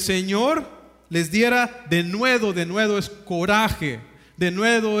porque el Señor les diera de nuevo es coraje, de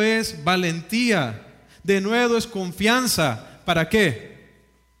nuevo es valentía, de nuevo es confianza. ¿Para qué?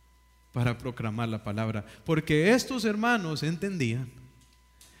 Para proclamar la palabra. Porque estos hermanos entendían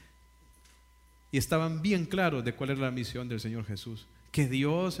y estaban bien claros de cuál era la misión del Señor Jesús. Que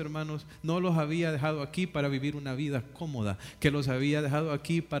Dios, hermanos, no los había dejado aquí para vivir una vida cómoda, que los había dejado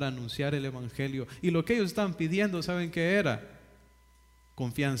aquí para anunciar el Evangelio. Y lo que ellos estaban pidiendo, ¿saben qué era?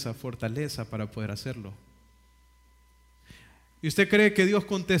 Confianza, fortaleza para poder hacerlo. ¿Y usted cree que Dios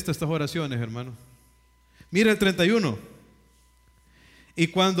contesta estas oraciones, hermano? Mira el 31. Y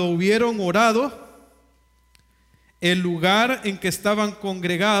cuando hubieron orado, el lugar en que estaban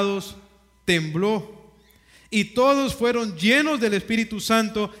congregados tembló, y todos fueron llenos del Espíritu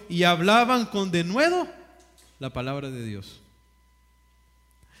Santo y hablaban con denuedo la palabra de Dios.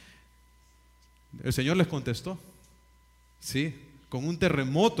 El Señor les contestó, sí, con un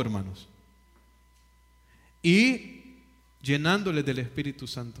terremoto, hermanos, y llenándoles del Espíritu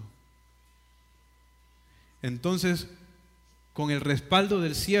Santo. Entonces, con el respaldo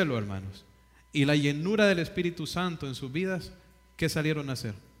del cielo, hermanos, y la llenura del Espíritu Santo en sus vidas, ¿qué salieron a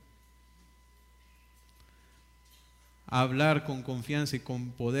hacer? A hablar con confianza y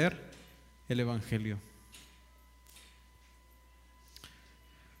con poder el Evangelio.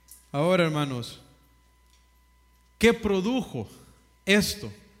 Ahora, hermanos, ¿qué produjo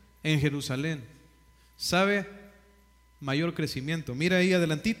esto en Jerusalén? ¿Sabe? Mayor crecimiento. Mira ahí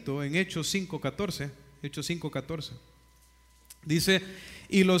adelantito en Hechos 5:14. Hechos 5:14. Dice,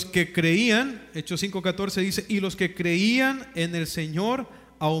 y los que creían, Hechos 5:14 dice, y los que creían en el Señor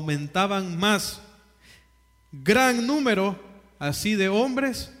aumentaban más, gran número así de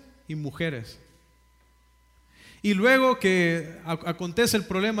hombres y mujeres. Y luego que acontece el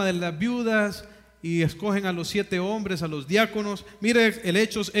problema de las viudas y escogen a los 7 hombres, a los diáconos, mire el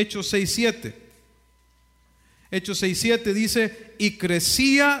Hechos 6:7. Hechos 6:7 dice, y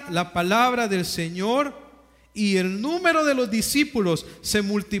crecía la palabra del Señor y el número de los discípulos se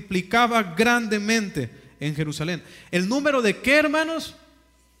multiplicaba grandemente en Jerusalén. ¿El número de qué, hermanos?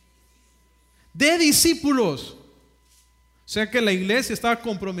 De discípulos. O sea que la iglesia estaba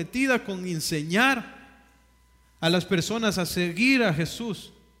comprometida con enseñar a las personas a seguir a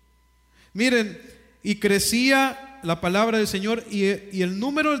Jesús. Miren, y crecía la palabra del Señor y el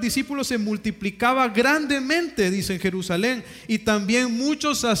número de discípulos se multiplicaba grandemente, dice en Jerusalén, y también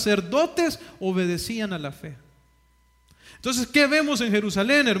muchos sacerdotes obedecían a la fe. Entonces, ¿qué vemos en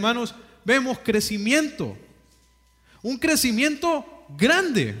Jerusalén, hermanos? Vemos crecimiento, un crecimiento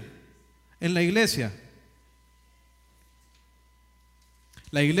grande en la iglesia.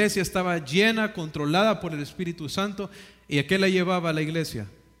 La iglesia estaba llena, controlada por el Espíritu Santo. ¿Y a qué la llevaba a la iglesia?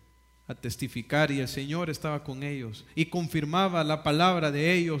 A testificar, y el Señor estaba con ellos y confirmaba la palabra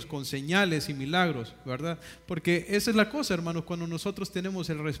de ellos con señales y milagros, ¿verdad? Porque esa es la cosa, hermanos, cuando nosotros tenemos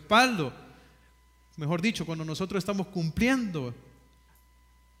el respaldo, mejor dicho, cuando nosotros estamos cumpliendo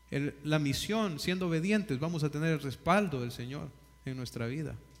la misión, siendo obedientes, vamos a tener el respaldo del Señor en nuestra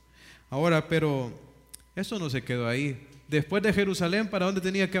vida. Ahora, pero eso no se quedó ahí. Después de Jerusalén, ¿para dónde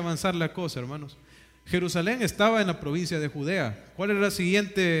tenía que avanzar la cosa, hermanos? Jerusalén estaba en la provincia de Judea. ¿Cuál era la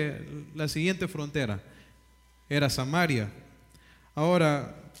siguiente frontera? Era Samaria.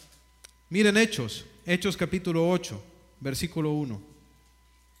 Ahora, miren Hechos capítulo 8, versículo 1.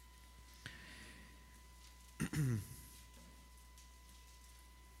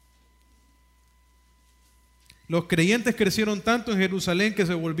 Los creyentes crecieron tanto en Jerusalén que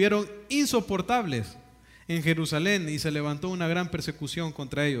se volvieron insoportables en Jerusalén y se levantó una gran persecución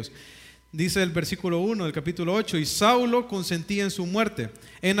contra ellos. Dice el versículo 1 del capítulo 8, y Saulo consentía en su muerte.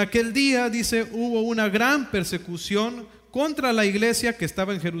 En aquel día, dice, hubo una gran persecución contra la iglesia que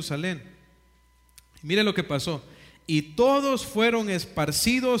estaba en Jerusalén. Mire lo que pasó. Y todos fueron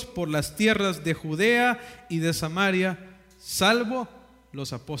esparcidos por las tierras de Judea y de Samaria, salvo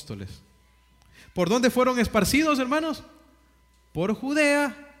los apóstoles. ¿Por dónde fueron esparcidos, hermanos? Por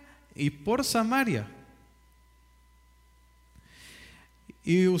Judea y por Samaria.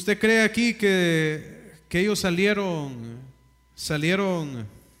 ¿Y usted cree aquí que ellos salieron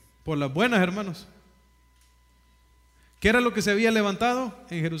por las buenas, hermanos? ¿Qué era lo que se había levantado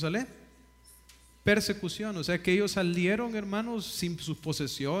en Jerusalén? Persecución. O sea que ellos salieron, hermanos, sin sus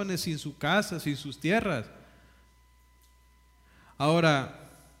posesiones, sin su casa, sin sus tierras. Ahora,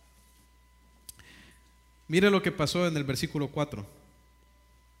 mire lo que pasó en el versículo 4.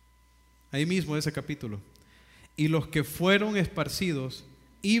 Ahí mismo, ese capítulo. Y los que fueron esparcidos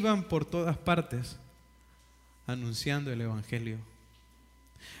iban por todas partes anunciando el evangelio.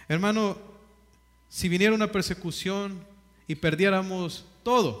 Hermano, si viniera una persecución y perdiéramos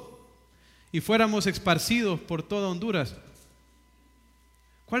todo y fuéramos esparcidos por toda Honduras,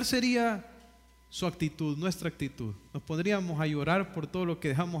 ¿cuál sería su actitud, nuestra actitud? ¿Nos pondríamos a llorar por todo lo que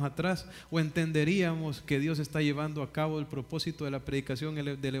dejamos atrás o entenderíamos que Dios está llevando a cabo el propósito de la predicación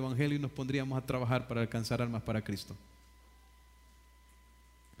del evangelio y nos pondríamos a trabajar para alcanzar almas para Cristo?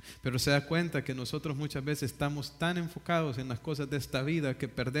 Pero se da cuenta que nosotros muchas veces estamos tan enfocados en las cosas de esta vida que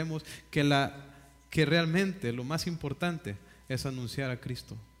perdemos que realmente lo más importante es anunciar a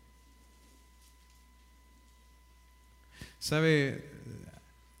Cristo. ¿Sabe?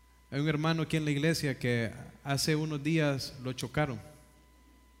 Hay un hermano aquí en la iglesia que hace unos días lo chocaron.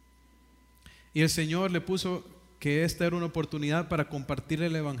 Y el Señor le puso que esta era una oportunidad para compartir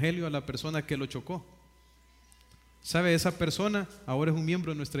el evangelio a la persona que lo chocó. ¿Sabe? Esa persona ahora es un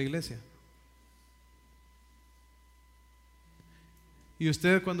miembro de nuestra iglesia. Y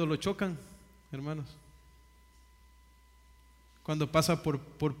ustedes cuando lo chocan, hermanos, cuando pasa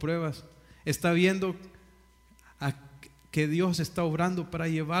por pruebas, está viendo que Dios está obrando para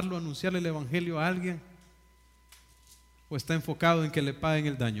llevarlo a anunciarle el evangelio a alguien, o está enfocado en que le paguen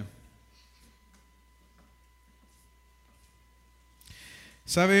el daño.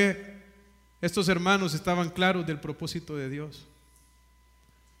 ¿Sabe? Estos hermanos estaban claros del propósito de Dios.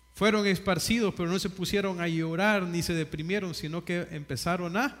 Fueron esparcidos, pero no se pusieron a llorar ni se deprimieron, sino que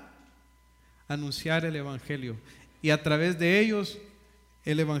empezaron a anunciar el evangelio. Y a través de ellos,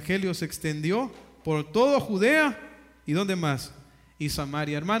 el evangelio se extendió por toda Judea. ¿Y dónde más? Y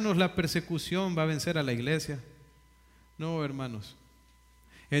Samaria. Hermanos, la persecución va a vencer a la iglesia. No, hermanos.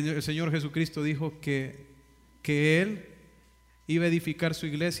 El Señor Jesucristo dijo que Él iba a edificar su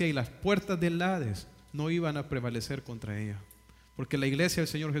iglesia y las puertas del Hades no iban a prevalecer contra ella. Porque la iglesia del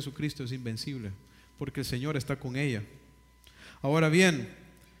Señor Jesucristo es invencible. Porque el Señor está con ella. Ahora bien,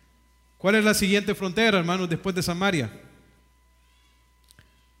 ¿cuál es la siguiente frontera, hermanos, después de Samaria?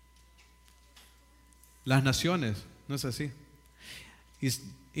 Las naciones. ¿No es así?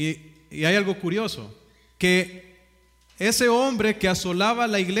 Y hay algo curioso, que ese hombre que asolaba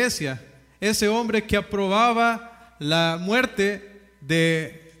la iglesia, ese hombre que aprobaba la muerte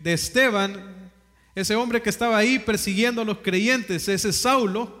de Esteban, ese hombre que estaba ahí persiguiendo a los creyentes, ese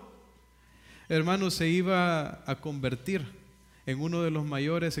Saulo, hermano, se iba a convertir en uno de los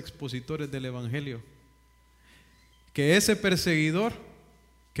mayores expositores del evangelio. Que ese perseguidor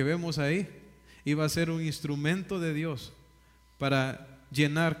que vemos ahí iba a ser un instrumento de Dios para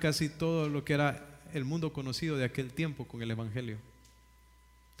llenar casi todo lo que era el mundo conocido de aquel tiempo con el evangelio.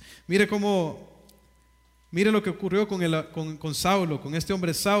 Mire lo que ocurrió con Saulo, con este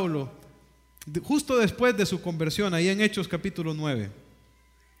hombre Saulo, justo después de su conversión, ahí en Hechos capítulo 9.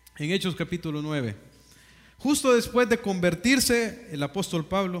 En Hechos capítulo 9. Justo después de convertirse el apóstol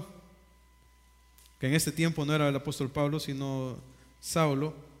Pablo, que en este tiempo no era el apóstol Pablo, sino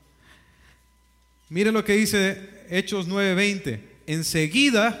Saulo. Mire lo que dice Hechos 9:20.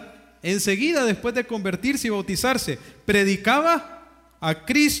 Enseguida después de convertirse y bautizarse, predicaba a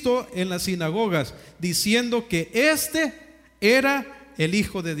Cristo en las sinagogas, diciendo que este era el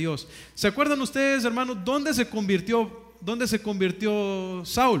Hijo de Dios. ¿Se acuerdan ustedes, hermanos, dónde se convirtió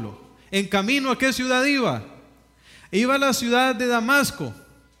Saulo? ¿En camino a qué ciudad iba? Iba a la ciudad de Damasco.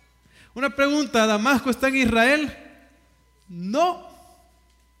 Una pregunta, ¿Damasco está en Israel? No.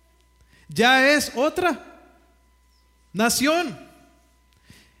 Ya es otra nación.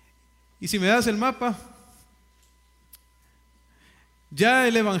 Y si me das el mapa, ya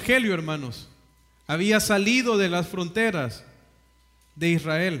el evangelio, hermanos, había salido de las fronteras de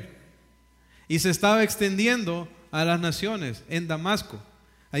Israel y se estaba extendiendo a las naciones en Damasco,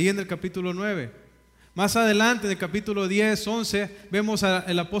 ahí en el capítulo 9. Más adelante, en el capítulo 10, 11, vemos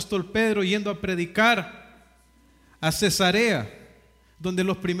al apóstol Pedro yendo a predicar a Cesarea, donde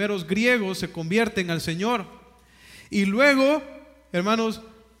los primeros griegos se convierten al Señor. Y luego, hermanos,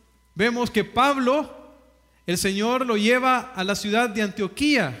 vemos que Pablo, el Señor lo lleva a la ciudad de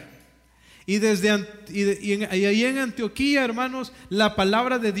Antioquía. Y ahí en Antioquía, hermanos, la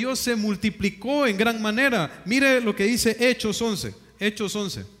palabra de Dios se multiplicó en gran manera. Mire lo que dice Hechos 11. Hechos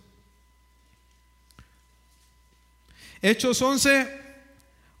 11. Hechos 11,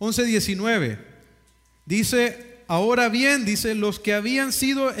 19. Dice: ahora bien, dice, los que habían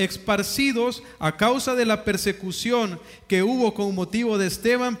sido esparcidos a causa de la persecución que hubo con motivo de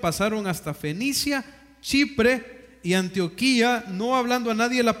Esteban, pasaron hasta Fenicia, Chipre y Antioquía, no hablando a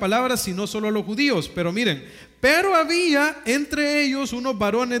nadie la palabra, sino solo a los judíos. Pero miren, pero había entre ellos unos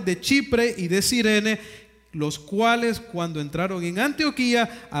varones de Chipre y de Cirene, los cuales cuando entraron en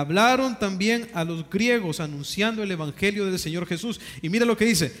Antioquía hablaron también a los griegos, anunciando el evangelio del Señor Jesús. Y mira lo que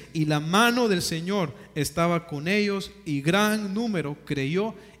dice: y la mano del Señor estaba con ellos, y gran número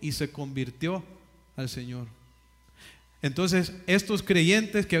creyó y se convirtió al Señor. Entonces, estos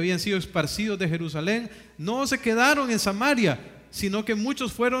creyentes que habían sido esparcidos de Jerusalén no se quedaron en Samaria, sino que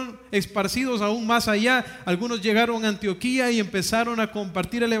muchos fueron esparcidos aún más allá. Algunos llegaron a Antioquía y empezaron a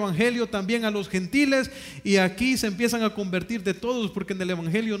compartir el evangelio también a los gentiles, y aquí se empiezan a convertir de todos, porque en el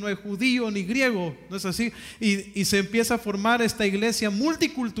evangelio no hay judío ni griego, ¿no es así? Y se empieza a formar esta iglesia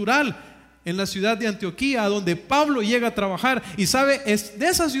multicultural en la ciudad de Antioquía, donde Pablo llega a trabajar. Y sabe, es de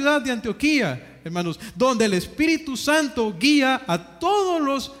esa ciudad de Antioquía, hermanos, donde el Espíritu Santo guía a todos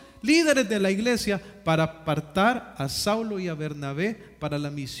los líderes de la iglesia para apartar a Saulo y a Bernabé para la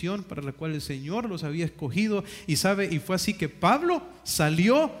misión para la cual el Señor los había escogido. Y sabe, y fue así que Pablo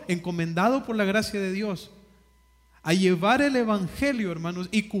salió encomendado por la gracia de Dios a llevar el evangelio, hermanos,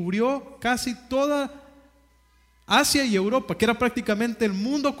 y cubrió casi toda Asia y Europa, que era prácticamente el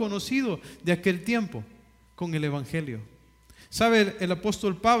mundo conocido de aquel tiempo, con el evangelio. Sabe, el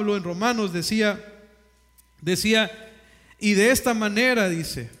apóstol Pablo en Romanos decía, y de esta manera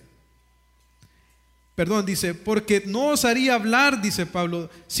dice, porque no os haría hablar, dice Pablo,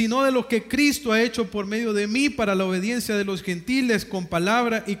 sino de lo que Cristo ha hecho por medio de mí para la obediencia de los gentiles, con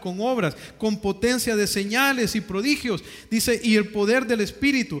palabra y con obras, con potencia de señales y prodigios, dice, y el poder del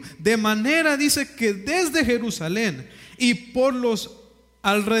Espíritu, de manera, dice, que desde Jerusalén y por los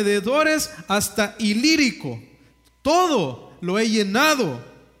alrededores hasta Ilírico, todo lo he llenado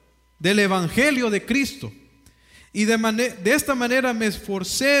del evangelio de Cristo. Y de esta manera me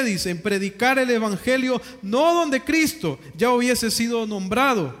esforcé, dice, en predicar el evangelio, no donde Cristo ya hubiese sido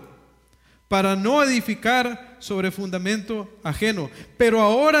nombrado, para no edificar sobre fundamento ajeno. Pero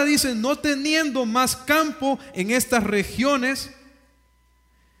ahora, dice, no teniendo más campo en estas regiones,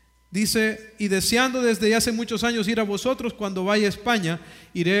 dice, y deseando desde hace muchos años ir a vosotros, cuando vaya a España,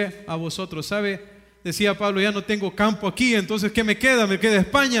 iré a vosotros. ¿Sabe? Decía Pablo, ya no tengo campo aquí, entonces ¿qué me queda? Me queda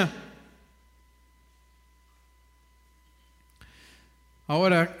España.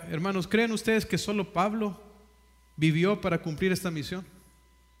 Ahora, hermanos, ¿creen ustedes que solo Pablo vivió para cumplir esta misión?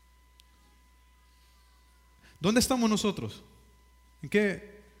 ¿Dónde estamos nosotros? ¿En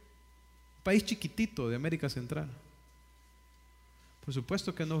qué país chiquitito de América Central? Por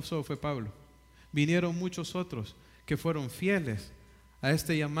supuesto que no solo fue Pablo. Vinieron muchos otros que fueron fieles a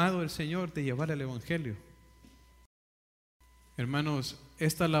este llamado del Señor de llevar el evangelio. Hermanos,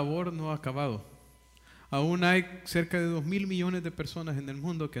 esta labor no ha acabado. Aún hay cerca de 2.000 millones de personas en el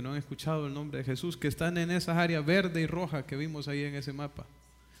mundo que no han escuchado el nombre de Jesús, que están en esas áreas verde y roja que vimos ahí en ese mapa,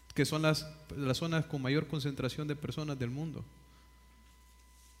 que son las zonas con mayor concentración de personas del mundo.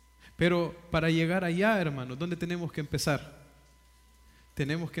 Pero para llegar allá, hermanos, ¿dónde tenemos que empezar?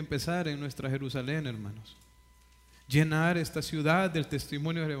 Tenemos que empezar en nuestra Jerusalén, hermanos. Llenar esta ciudad del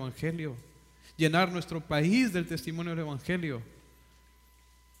testimonio del evangelio, llenar nuestro país del testimonio del evangelio,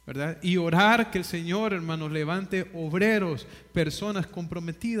 ¿verdad? Y orar que el Señor, hermanos, levante obreros, personas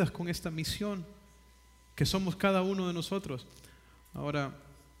comprometidas con esta misión, que somos cada uno de nosotros. Ahora,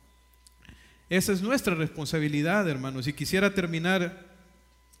 esa es nuestra responsabilidad, hermanos. Y quisiera terminar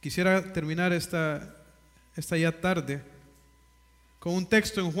esta ya tarde con un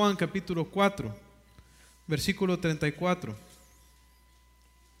texto en Juan capítulo 4, versículo 34.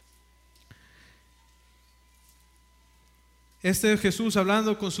 Este es Jesús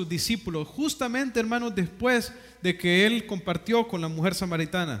hablando con sus discípulos, justamente, hermanos, después de que Él compartió con la mujer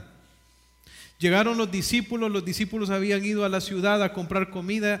samaritana. Llegaron los discípulos habían ido a la ciudad a comprar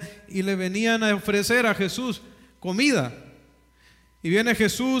comida y le venían a ofrecer a Jesús comida. Y viene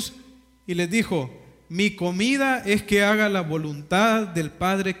Jesús y les dijo: mi comida es que haga la voluntad del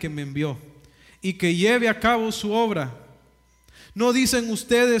Padre que me envió y que lleve a cabo su obra. ¿No dicen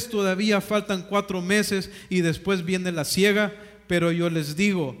ustedes todavía faltan 4 meses y después viene la siega? Pero yo les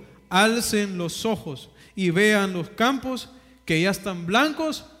digo, alcen los ojos y vean los campos que ya están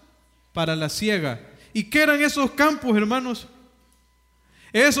blancos para la siega. ¿Y qué eran esos campos, hermanos?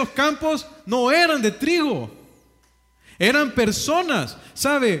 Esos campos no eran de trigo, eran personas.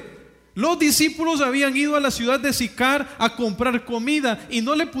 ¿Sabe? Los discípulos habían ido a la ciudad de Sicar a comprar comida y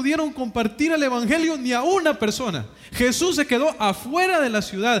no le pudieron compartir el evangelio ni a una persona. Jesús se quedó afuera de la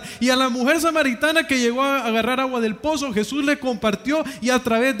ciudad, y a la mujer samaritana que llegó a agarrar agua del pozo, Jesús le compartió, y a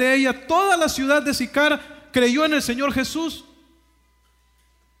través de ella toda la ciudad de Sicar creyó en el Señor Jesús.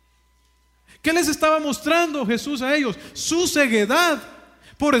 ¿Qué les estaba mostrando Jesús a ellos? Su ceguedad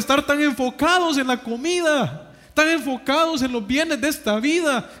por estar tan enfocados en la comida, tan enfocados en los bienes de esta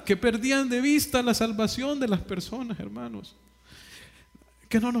vida, que perdían de vista la salvación de las personas, hermanos.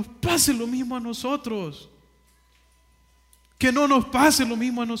 Que no nos pase lo mismo a nosotros. Que no nos pase lo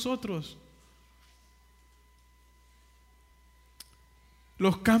mismo a nosotros.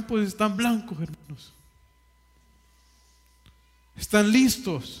 Los campos están blancos, hermanos. Están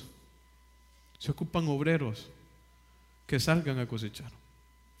listos. Se ocupan obreros que salgan a cosechar.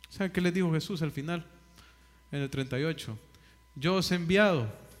 ¿Saben qué les dijo Jesús al final? En el 38, yo os he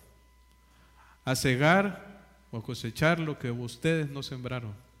enviado a cegar o a cosechar lo que ustedes no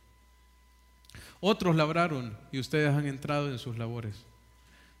sembraron. Otros labraron y ustedes han entrado en sus labores.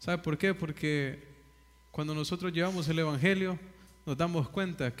 ¿Sabe por qué? Porque cuando nosotros llevamos el evangelio, nos damos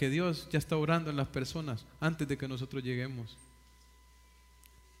cuenta que Dios ya está obrando en las personas antes de que nosotros lleguemos.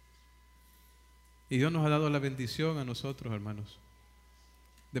 Y Dios nos ha dado la bendición a nosotros, hermanos,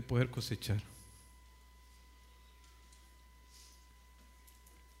 de poder cosechar.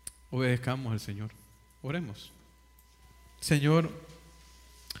 Obedezcamos al Señor. Oremos. Señor,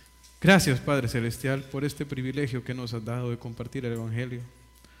 gracias, Padre Celestial, por este privilegio que nos has dado de compartir el evangelio.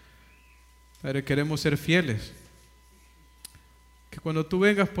 Padre, queremos ser fieles. Que cuando tú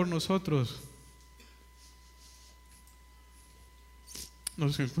vengas por nosotros,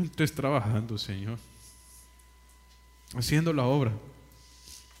 nos encuentres trabajando, Señor, haciendo la obra.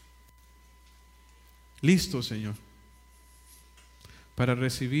 Listo, Señor, para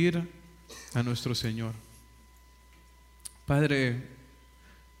recibir a nuestro Señor. Padre,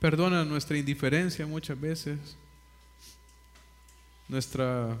 perdona nuestra indiferencia muchas veces,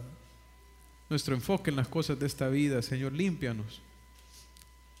 nuestro enfoque en las cosas de esta vida. Señor, límpianos.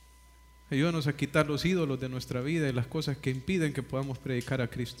 Ayúdanos a quitar los ídolos de nuestra vida y las cosas que impiden que podamos predicar a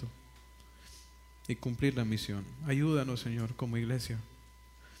Cristo y cumplir la misión. Ayúdanos, Señor, como iglesia,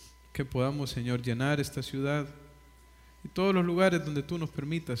 que podamos, Señor, llenar esta ciudad y todos los lugares donde tú nos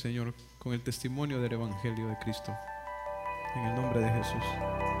permitas, Señor, con el testimonio del evangelio de Cristo. En el nombre de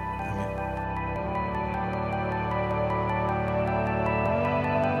Jesús.